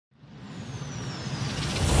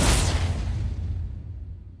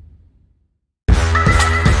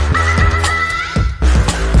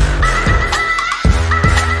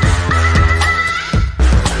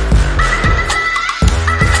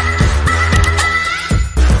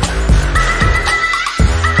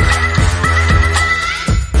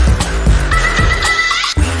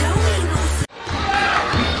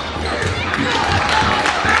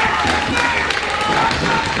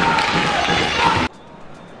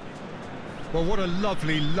Well, what a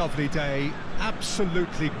lovely, lovely day.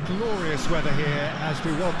 Absolutely glorious weather here as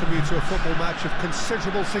we welcome you to a football match of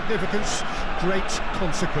considerable significance, great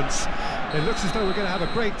consequence. It looks as though we're going to have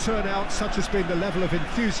a great turnout, such has been the level of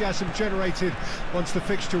enthusiasm generated once the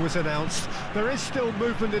fixture was announced. There is still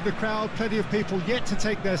movement in the crowd, plenty of people yet to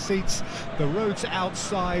take their seats. The roads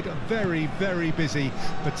outside are very, very busy,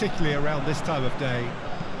 particularly around this time of day.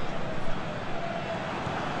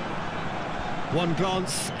 One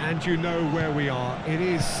glance and you know where we are. It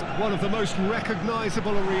is one of the most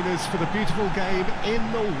recognisable arenas for the beautiful game in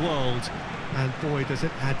the world. And boy, does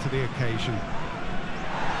it add to the occasion.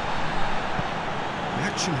 The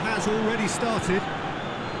action has already started.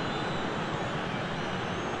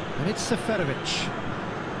 And it's Seferovic.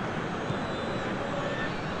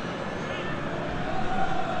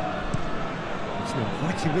 It's an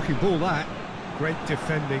inviting looking ball, that. Great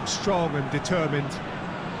defending, strong and determined.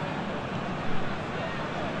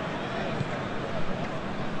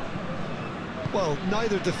 Well,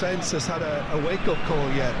 neither defence has had a wake-up call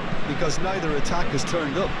yet, because neither attack has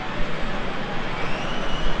turned up.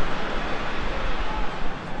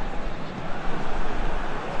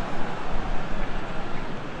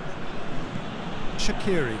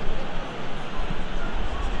 Shaqiri.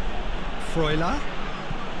 Freuler.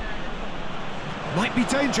 Might be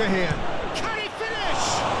danger here. Can he finish?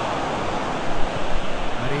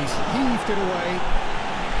 And he's heaved it away.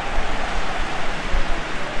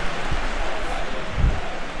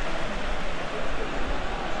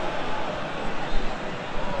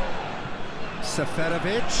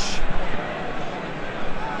 Seferovic.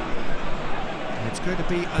 It's going to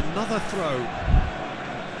be another throw.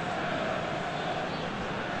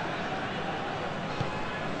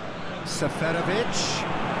 Seferovic.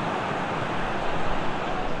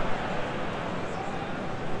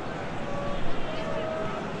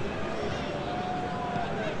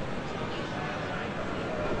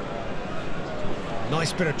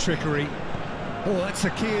 Nice bit of trickery. Oh, that's a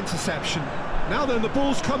key interception. Now then, the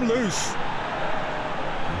ball's come loose.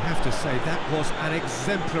 I have to say, that was an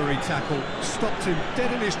exemplary tackle. Stopped him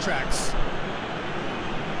dead in his tracks.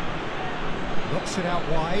 Knocks it out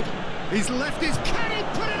wide. He's left his... Can he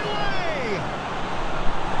put it away?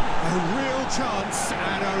 A real chance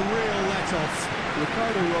and a real let-off.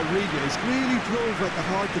 Ricardo Rodriguez really drove at the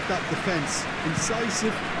heart of that defence.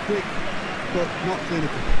 Incisive, quick, but not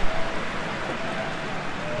clinical.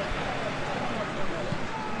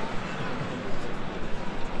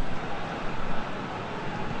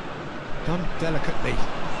 Done delicately.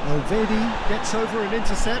 Valverde gets over and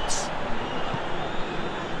intercepts.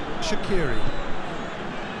 Shaqiri.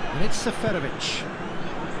 And it's Seferovic.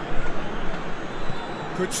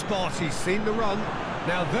 Good spot, he's seen the run.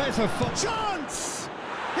 Now there's a chance!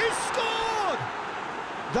 He's scored!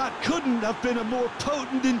 That couldn't have been a more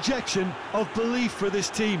potent injection of belief for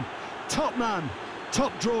this team. Top man,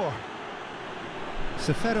 top drawer.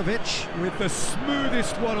 Seferovic with the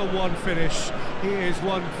smoothest one-on-one finish. He is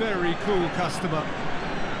one very cool customer.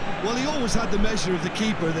 Well, he always had the measure of the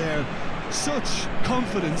keeper there. Such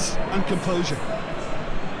confidence and composure.